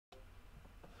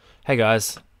Hey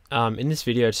guys, in this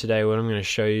video today what I'm going to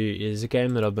show you is a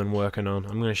game that I've been working on.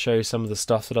 I'm going to show you some of the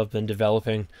stuff that I've been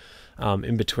developing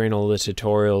in between all the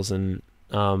tutorials and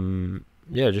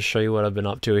yeah, just show you what I've been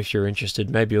up to if you're interested.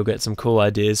 Maybe you'll get some cool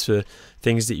ideas for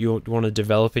things that you want to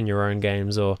develop in your own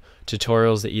games or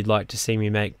tutorials that you'd like to see me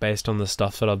make based on the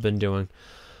stuff that I've been doing.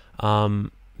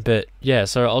 But yeah,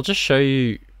 so I'll just show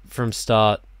you from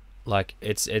start. Like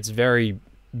it's very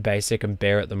basic and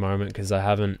bare at the moment because I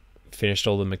haven't finished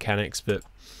all the mechanics, but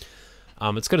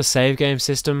it's got a save game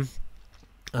system,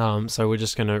 so we're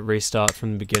just going to restart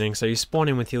from the beginning. So you spawn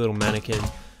in with your little mannequin.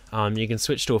 You can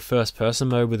switch to a first person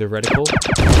mode with a reticle,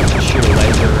 shoot a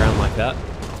laser around like that.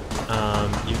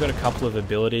 You've got a couple of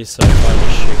abilities, so if I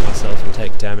just shoot myself and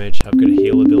take damage, I've got a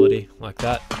heal ability like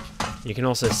that. You can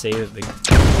also see that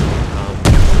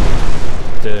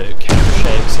the camera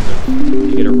shakes and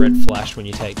you get a red flash when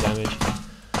you take damage.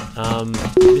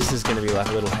 This is going to be like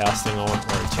a little house thing. I won't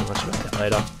worry too much about that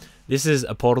later. This is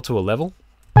a portal to a level.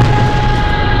 Don't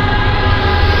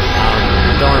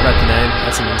worry about the name,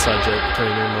 that's an inside joke between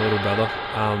me and my little brother.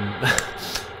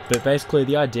 But basically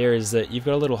the idea is that you've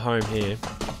got a little home here.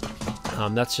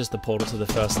 That's just the portal to the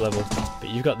first level. But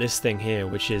you've got this thing here,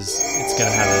 which is, it's going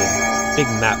to have a big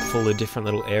map full of different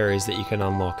little areas that you can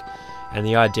unlock. And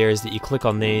the idea is that you click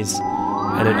on these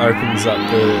and it opens up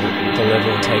the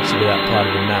level and takes you to that part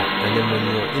of the map. And then when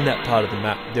you're in that part of the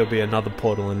map, there'll be another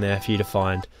portal in there for you to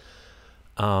find.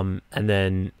 And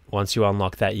then once you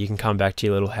unlock that, you can come back to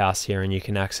your little house here and you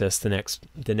can access the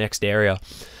next area.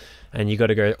 And you got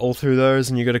to go all through those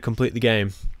and you got to complete the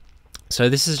game. So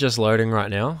this is just loading right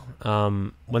now.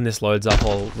 When this loads up,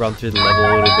 I'll run through the level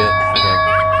a little bit.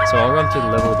 Okay, so I'll run through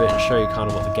the level a bit and show you kind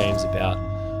of what the game's about.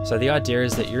 So the idea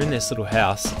is that you're in this little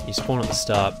house, you spawn at the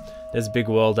start, there's a big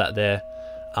world out there,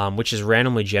 which is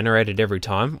randomly generated every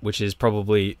time, which is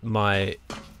probably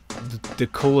the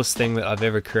coolest thing that I've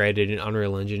ever created in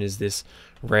Unreal Engine is this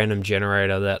random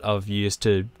generator that I've used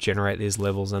to generate these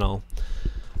levels, and I'll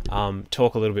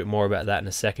talk a little bit more about that in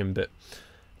a second. But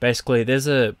basically there's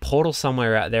a portal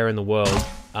somewhere out there in the world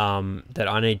that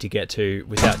I need to get to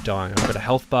without dying. I've got a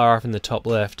health bar up in the top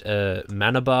left, a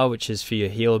mana bar which is for your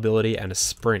heal ability, and a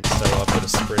sprint, so I've got a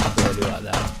sprint ability like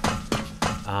that.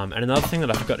 And another thing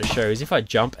that I forgot to show is if I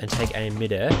jump and take aim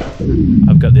mid-air,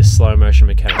 I've got this slow motion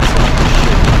mechanic, so I can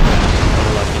shoot, kind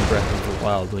of like in Breath of the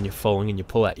Wild when you're falling and you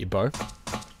pull out your bow.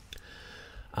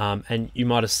 And you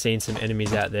might have seen some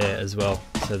enemies out there as well.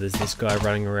 So there's this guy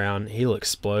running around, he'll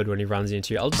explode when he runs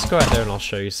into you. I'll just go out there and I'll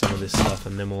show you some of this stuff,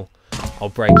 and then I'll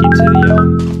break into the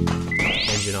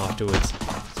engine afterwards.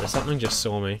 So something just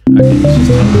saw me. Okay, he's just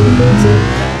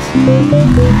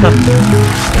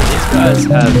these guys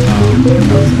have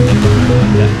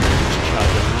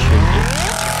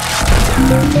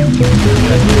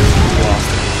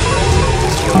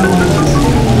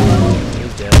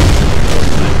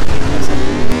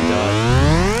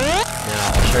Now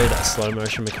I'll show you that slow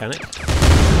motion mechanic. If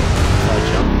I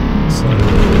jump, slowly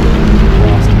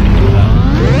blast him,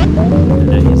 and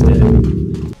now he's dead.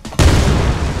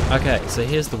 Okay, so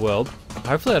here's the world.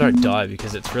 Hopefully I don't die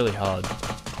because it's really hard.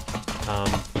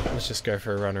 Let's just go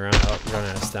for a run around. Oh, run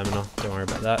out of stamina. Don't worry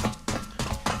about that.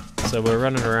 So we're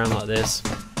running around like this.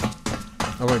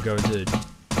 I won't go into.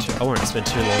 I won't spend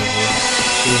too long here.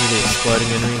 These are the exploding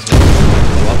enemies.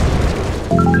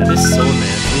 Now this sword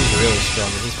man, he's really strong,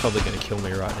 and he's probably going to kill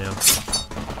me right now.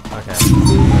 Okay. He's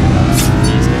going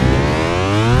to get me.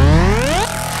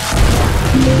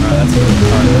 Alright, that's a little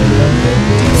hard.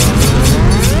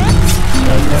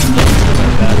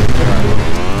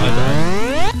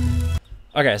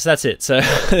 Okay, so that's it. So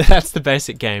that's the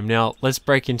basic game. Now let's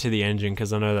break into the engine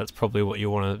because I know that's probably what you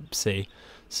want to see.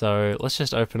 So let's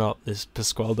just open up this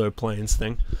Pasqualdo Plains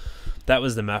thing. That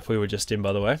was the map we were just in,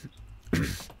 by the way.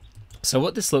 So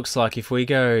what this looks like if we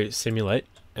go simulate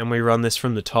and we run this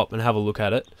from the top and have a look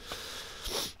at it,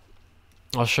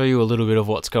 I'll show you a little bit of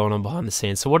what's going on behind the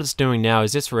scenes. So what it's doing now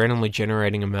is it's randomly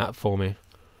generating a map for me.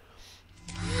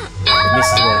 And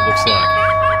this is what it looks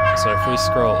like. So if we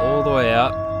scroll all the way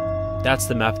out, that's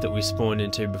the map that we spawned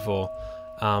into before.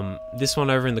 This one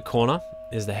over in the corner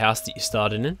is the house that you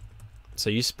started in.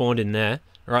 So you spawned in there,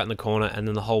 right in the corner, and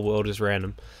then the whole world is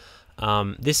random.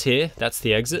 This here, that's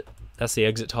the exit. That's the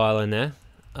exit tile in there.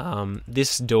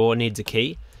 This door needs a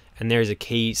key, and there is a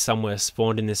key somewhere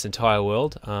spawned in this entire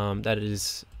world. That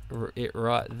is it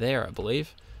right there, I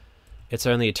believe. It's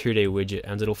only a 2D widget,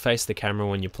 and it'll face the camera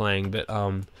when you're playing, but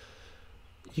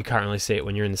you can't really see it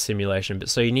when you're in the simulation. But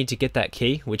so you need to get that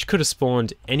key, which could have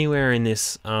spawned anywhere in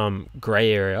this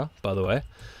grey area, by the way.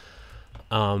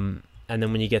 and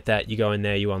then when you get that, you go in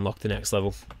there, you unlock the next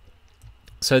level.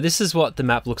 So this is what the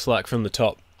map looks like from the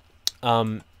top.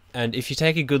 And if you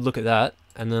take a good look at that,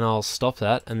 and then I'll stop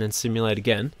that and then simulate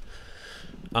again,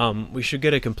 we should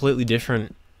get a completely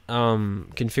different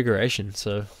configuration.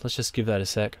 So let's just give that a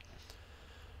sec.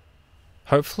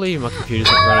 Hopefully my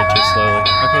computer's not running too slowly.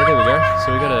 Okay, there we go.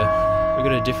 So we got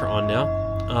a different one now.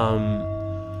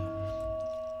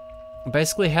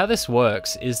 Basically how this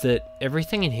works is that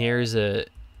everything in here is a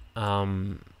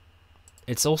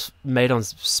it's all made on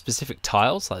specific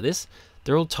tiles like this.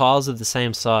 They're all tiles of the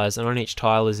same size, and on each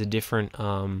tile is a different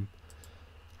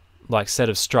like set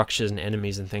of structures and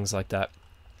enemies and things like that.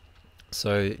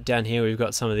 So down here we've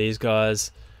got some of these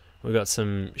guys. We've got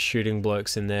some shooting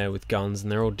blokes in there with guns,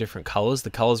 and they're all different colours.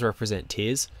 The colours represent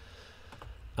tiers.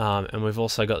 And we've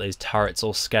also got these turrets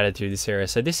all scattered through this area.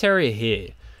 So this area here,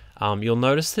 you'll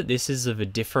notice that this is of a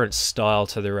different style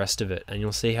to the rest of it, and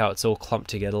you'll see how it's all clumped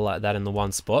together like that in the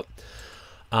one spot.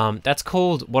 That's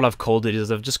called, what I've called it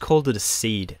is I've just called it a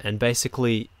seed, and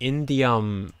basically in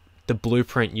the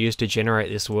blueprint used to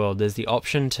generate this world, there's the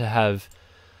option to have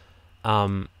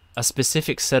a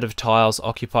specific set of tiles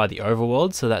occupy the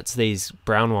overworld, so that's these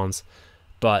brown ones.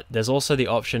 But there's also the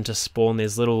option to spawn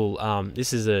these little,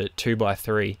 this is a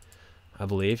 2x3, I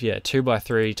believe, yeah,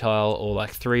 2x3 tile, or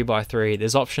like 3x3.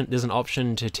 There's an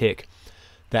option to tick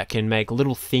that can make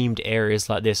little themed areas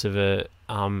like this of a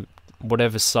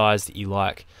whatever size that you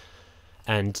like.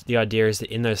 And the idea is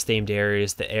that in those themed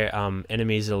areas, the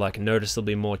enemies are like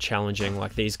noticeably more challenging.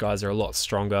 Like these guys are a lot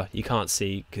stronger. You can't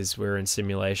see because we're in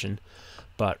simulation.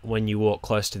 But when you walk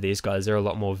close to these guys, they're a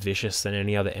lot more vicious than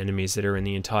any other enemies that are in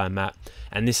the entire map.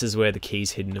 And this is where the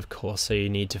key's hidden, of course. So you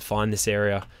need to find this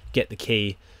area, get the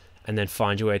key, and then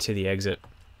find your way to the exit.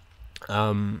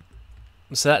 So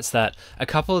that's that. A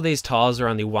couple of these tiles are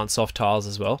only once-off tiles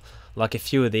as well. Like a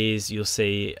few of these you'll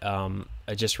see are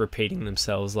just repeating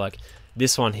themselves. Like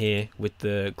this one here with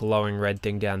the glowing red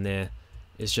thing down there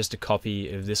is just a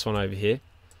copy of this one over here.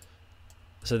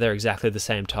 So they're exactly the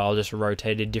same tile, just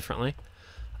rotated differently.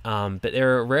 But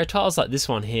there are rare tiles like this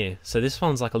one here. So this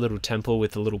one's like a little temple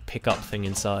with a little pickup thing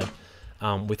inside,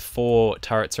 with 4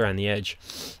 turrets around the edge.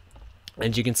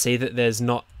 And you can see that there's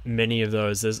not many of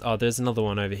those. There's another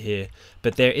one over here.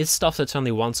 But there is stuff that's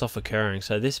only once off occurring.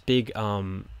 So this big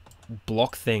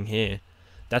block thing here,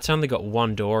 that's only got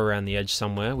 1 door around the edge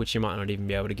somewhere, which you might not even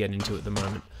be able to get into at the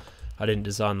moment. I didn't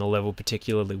design the level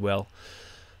particularly well.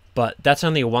 But that's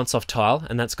only a once-off tile,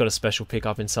 and that's got a special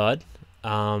pickup inside.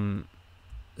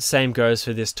 Same goes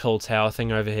for this tall tower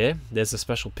thing over here. There's a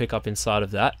special pickup inside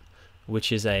of that,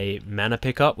 which is a mana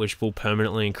pickup, which will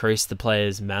permanently increase the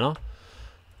player's mana.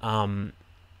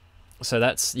 So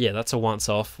that's a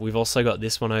once-off. We've also got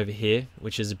this one over here,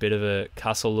 which is a bit of a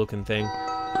castle-looking thing.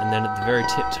 And then at the very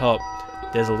tip top,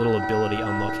 there's a little ability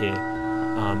unlock here.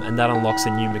 And that unlocks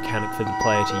a new mechanic for the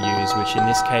player to use, which in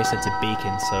this case it's a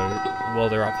beacon. So while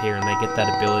they're up here and they get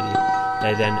that ability,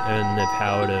 they then earn the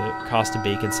power to cast a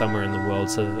beacon somewhere in the world,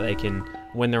 so that they can,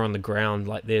 when they're on the ground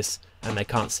like this and they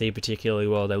can't see particularly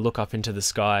well, they look up into the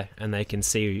sky and they can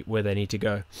see where they need to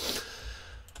go.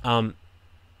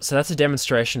 So that's a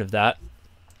demonstration of that.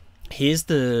 Here's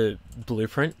the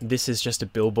blueprint. This is just a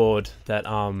billboard that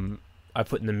I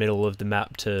put in the middle of the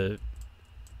map to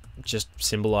just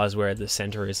symbolize where the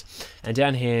center is. And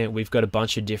down here we've got a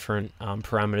bunch of different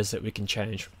parameters that we can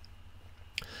change.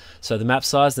 So the map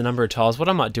size, the number of tiles. What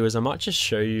I might do is I might just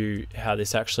show you how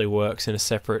this actually works in a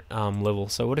separate level.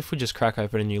 So what if we just crack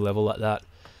open a new level like that?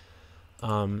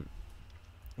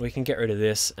 We can get rid of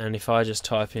this, and if I just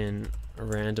type in a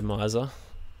randomizer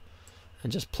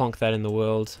and just plonk that in the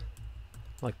world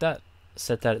like that,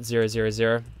 set that at 0, 0,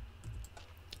 0.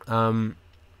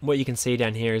 What you can see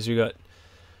down here is we've got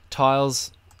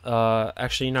tiles.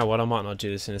 Actually, you know what, I might not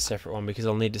do this in a separate one because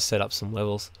I'll need to set up some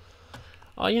levels.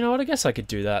 Oh, you know what, I guess I could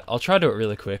do that. I'll try to do it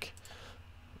really quick.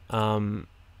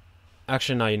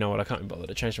 Actually, no, you know what, I can't be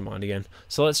bothered. I changed my mind again.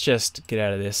 So let's just get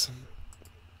out of this,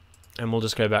 and we'll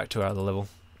just go back to our other level,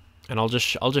 and I'll just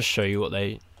show you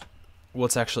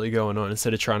what's actually going on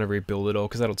instead of trying to rebuild it all,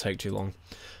 because that'll take too long.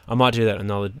 I might do that in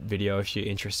another video if you're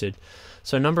interested.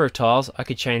 So number of tiles, I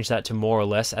could change that to more or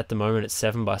less. At the moment it's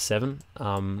 7 by 7.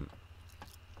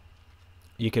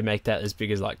 You could make that as big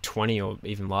as like 20 or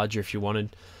even larger if you wanted.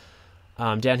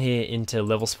 Down here into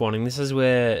level spawning, this is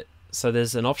where, so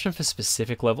there's an option for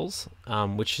specific levels,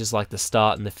 which is like the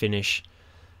start and the finish,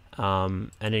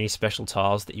 and any special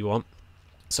tiles that you want.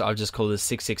 So I've just called this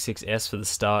 666S for the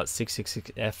start,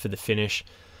 666F for the finish,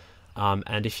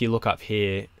 and if you look up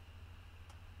here,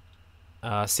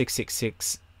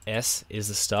 666S is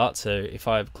the start. So if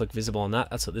I click visible on that,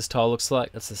 that's what this tile looks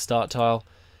like. That's the start tile.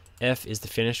 F is the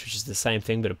finish, which is the same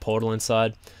thing but a portal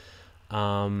inside.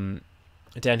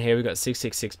 Down here we've got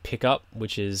 666 pickup,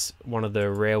 which is one of the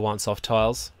rare once-off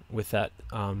tiles with that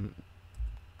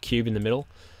cube in the middle.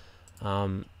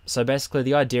 So basically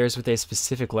the idea is with these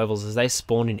specific levels is they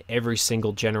spawn in every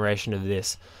single generation of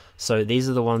this. So these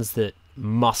are the ones that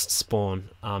must spawn.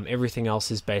 Everything else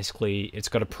is basically, it's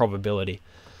got a probability.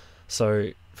 So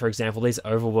for example, these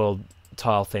overworld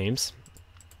tile themes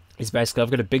is basically,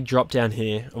 I've got a big drop down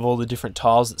here of all the different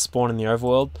tiles that spawn in the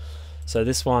overworld. So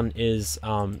this one is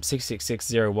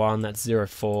 66601, that's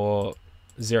 04,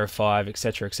 05,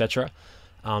 etc, etc.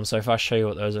 So if I show you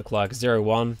what those look like,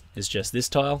 01 is just this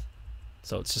tile,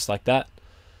 so it's just like that.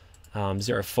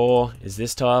 04 is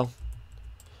this tile,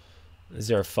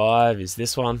 05 is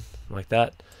this one, like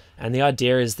that. And the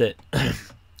idea is that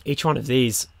each one of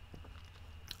these,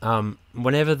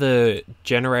 whenever the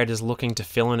generator is looking to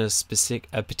fill in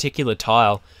a particular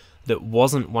tile that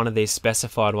wasn't one of these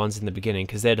specified ones in the beginning,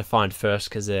 because they're defined first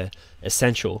because they're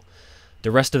essential,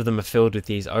 the rest of them are filled with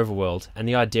these overworld. And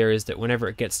the idea is that whenever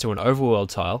it gets to an overworld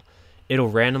tile, it'll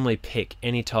randomly pick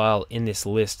any tile in this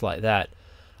list like that,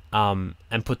 and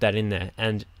put that in there.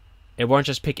 And it won't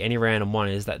just pick any random one,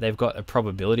 is that they've got a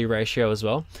probability ratio as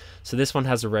well. So this one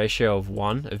has a ratio of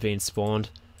 1 of being spawned.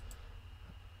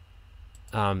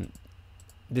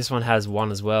 This one has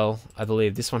 1 as well. I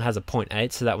believe this one has a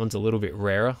 0.8, so that one's a little bit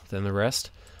rarer than the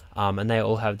rest. And they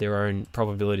all have their own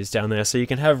probabilities down there. So you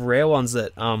can have rare ones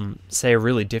that say are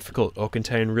really difficult or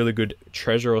contain really good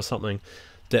treasure or something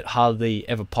that hardly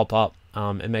ever pop up.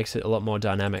 It makes it a lot more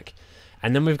dynamic.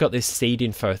 And then we've got this seed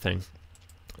info thing.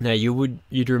 Now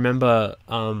you'd remember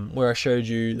where I showed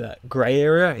you that grey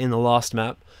area in the last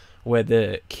map where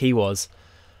the key was.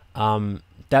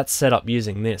 That's set up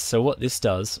using this. So what this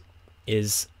does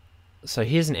is, so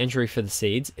here's an entry for the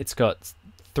seeds. It's got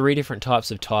 3 different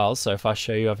types of tiles. So if I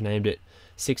show you, I've named it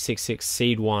 666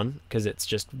 seed 1 because it's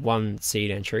just one seed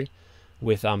entry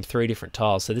with 3 different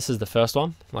tiles. So this is the first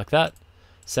one, like that.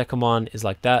 Second one is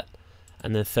like that,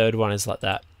 and the third one is like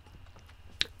that.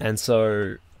 And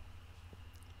so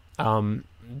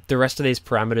the rest of these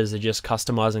parameters are just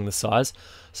customizing the size.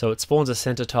 So it spawns a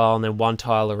center tile and then 1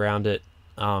 tile around it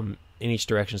in each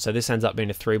direction. So this ends up being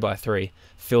a 3x3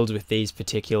 filled with these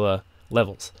particular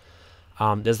levels.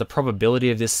 There's the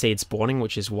probability of this seed spawning,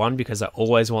 which is 1 because I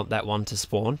always want that one to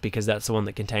spawn because that's the one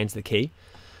that contains the key.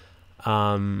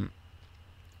 Random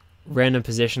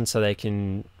position, so they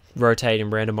can rotate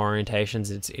in random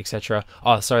orientations, etc.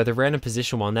 Oh, sorry, the random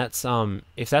position one, that's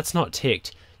if that's not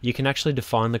ticked, you can actually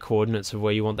define the coordinates of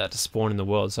where you want that to spawn in the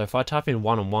world. So if I type in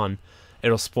 1 and 1,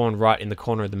 it'll spawn right in the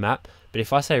corner of the map. But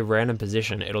if I say random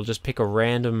position, it'll just pick a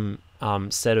random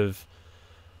set of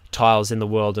tiles in the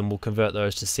world and we'll convert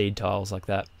those to seed tiles like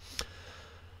that.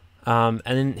 And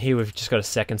then here we've just got a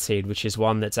second seed, which is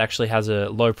one that's actually has a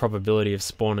low probability of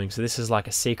spawning. So this is like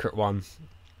a secret one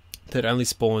that only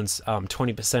spawns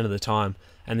 20% of the time,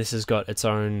 and this has got its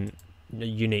own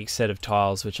unique set of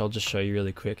tiles, which I'll just show you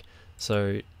really quick.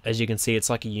 So as you can see, it's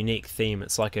like a unique theme.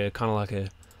 It's like a kind of like a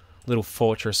little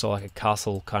fortress or like a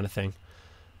castle kind of thing,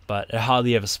 but it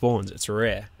hardly ever spawns. It's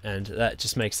rare, and that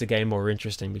just makes the game more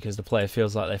interesting because the player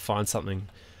feels like they found something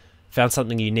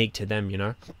unique to them, you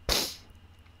know.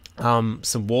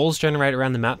 Some walls generate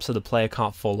around the map so the player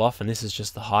can't fall off, and this is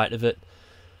just the height of it.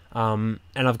 And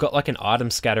I've got like an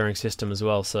item scattering system as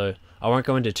well, so I won't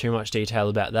go into too much detail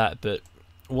about that, but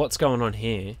what's going on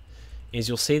here is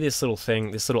you'll see this little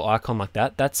thing, this little icon like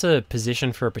that. That's a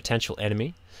position for a potential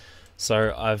enemy.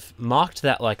 So I've marked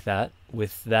that like that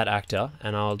with that actor,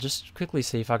 and I'll just quickly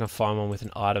see if I can find one with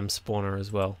an item spawner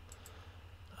as well.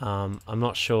 I'm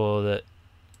not sure that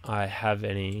I have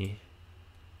any.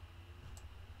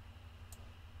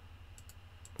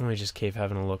 Let me just keep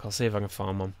having a look. I'll see if I can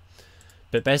find one.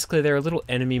 But basically there are little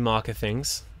enemy marker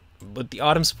things, but the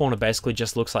item spawner basically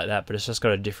just looks like that, but it's just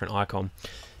got a different icon.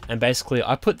 And basically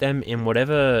I put them in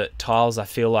whatever tiles I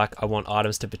feel like I want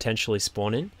items to potentially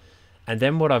spawn in. And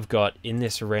then what I've got in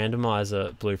this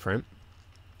randomizer blueprint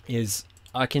is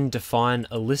I can define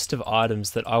a list of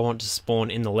items that I want to spawn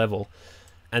in the level.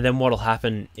 And then what'll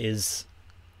happen is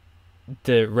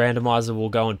the randomizer will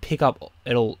go and pick up,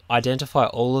 it'll identify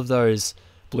all of those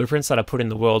blueprints that I put in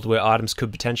the world where items could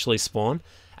potentially spawn,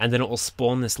 and then it will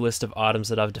spawn this list of items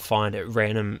that I've defined at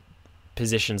random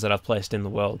positions that I've placed in the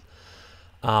world.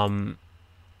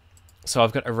 So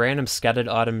I've got a random scattered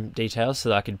item detail so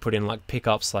that I could put in like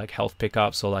pickups, like health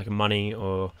pickups or like money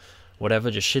or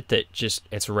whatever, just shit that just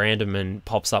it's random and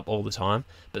pops up all the time.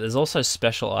 But there's also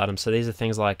special items, so these are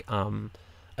things like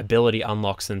ability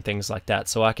unlocks and things like that.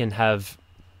 So I can have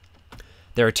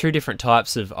There are two different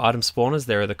types of item spawners.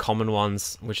 There are the common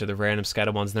ones, which are the random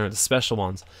scatter ones, and there are the special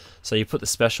ones. So you put the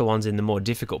special ones in the more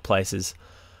difficult places,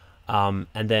 and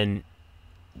then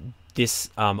this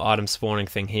item spawning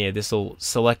thing here, this will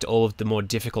select all of the more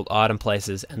difficult item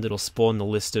places, and it'll spawn the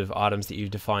list of items that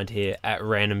you've defined here at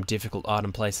random difficult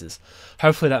item places.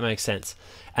 Hopefully that makes sense.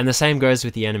 And the same goes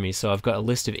with the enemies. So I've got a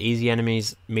list of easy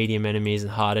enemies, medium enemies,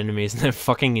 and hard enemies, and they're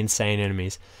fucking insane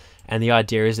enemies. And the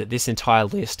idea is that this entire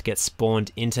list gets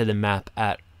spawned into the map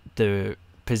at the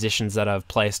positions that I've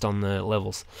placed on the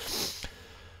levels.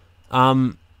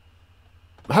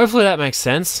 Hopefully that makes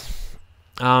sense.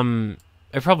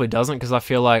 It probably doesn't, because I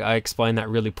feel like I explained that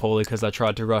really poorly because I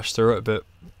tried to rush through it, but,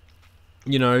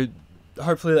 you know,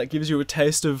 hopefully that gives you a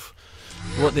taste of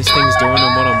what this thing's doing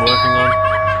and what I'm working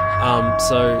on.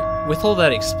 So, with all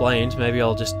that explained, maybe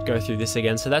I'll just go through this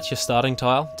again. So that's your starting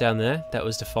tile down there, that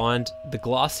was defined. The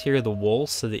glass here are the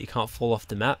walls so that you can't fall off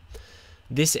the map.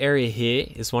 This area here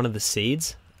is one of the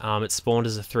seeds. It's spawned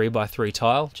as a 3x3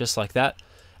 tile, just like that.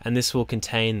 And this will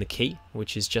contain the key,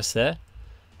 which is just there.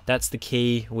 That's the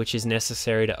key which is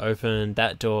necessary to open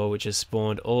that door, which is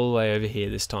spawned all the way over here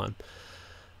this time.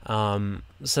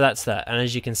 So that's that. And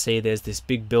as you can see, there's this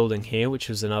big building here, which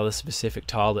was another specific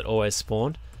tile that always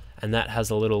spawned. And that has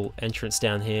a little entrance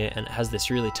down here, and it has this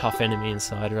really tough enemy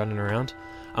inside running around.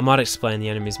 I might explain the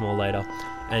enemies more later.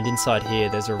 And inside here,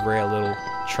 there's a rare little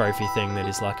trophy thing that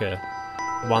is like a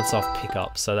once-off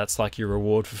pickup. So that's like your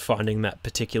reward for finding that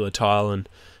particular tile and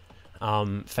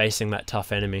facing that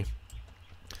tough enemy.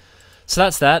 So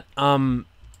that's that.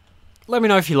 Let me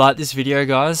know if you like this video,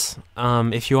 guys.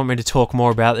 If you want me to talk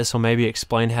more about this or maybe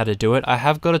explain how to do it. I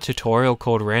have got a tutorial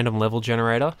called Random Level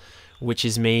Generator, which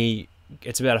is me.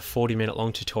 It's about a 40-minute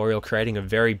long tutorial creating a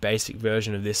very basic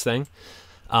version of this thing.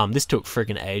 This took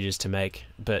friggin' ages to make,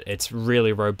 but it's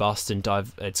really robust and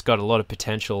it's got a lot of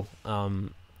potential.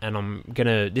 And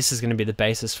this is gonna be the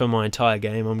basis for my entire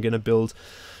game. I'm gonna build,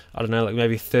 I don't know, like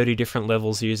maybe 30 different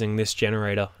levels using this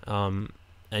generator,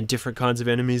 and different kinds of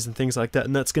enemies and things like that,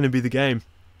 and that's gonna be the game.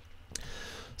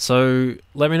 So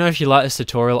let me know if you like this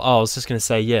tutorial. Oh, I was just gonna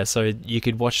say, yeah, so you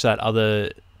could watch that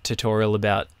other tutorial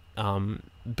about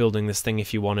building this thing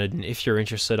if you wanted, and if you're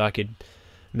interested, I could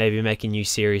maybe make a new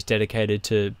series dedicated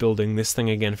to building this thing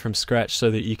again from scratch so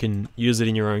that you can use it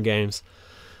in your own games.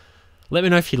 Let me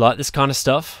know if you like this kind of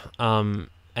stuff, and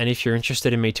if you're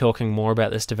interested in me talking more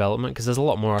about this development, because there's a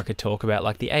lot more I could talk about.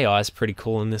 Like the AI is pretty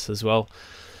cool in this as well.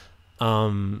 I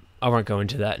won't go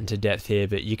into that into depth here,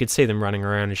 but you could see them running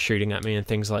around and shooting at me and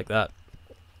things like that.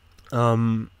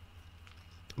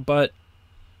 But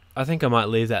I think I might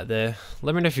leave that there.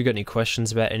 Let me know if you've got any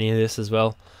questions about any of this as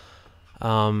well.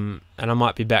 And I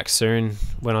might be back soon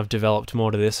when I've developed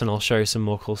more to this, and I'll show you some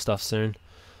more cool stuff soon.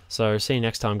 So see you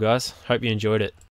next time, guys. Hope you enjoyed it.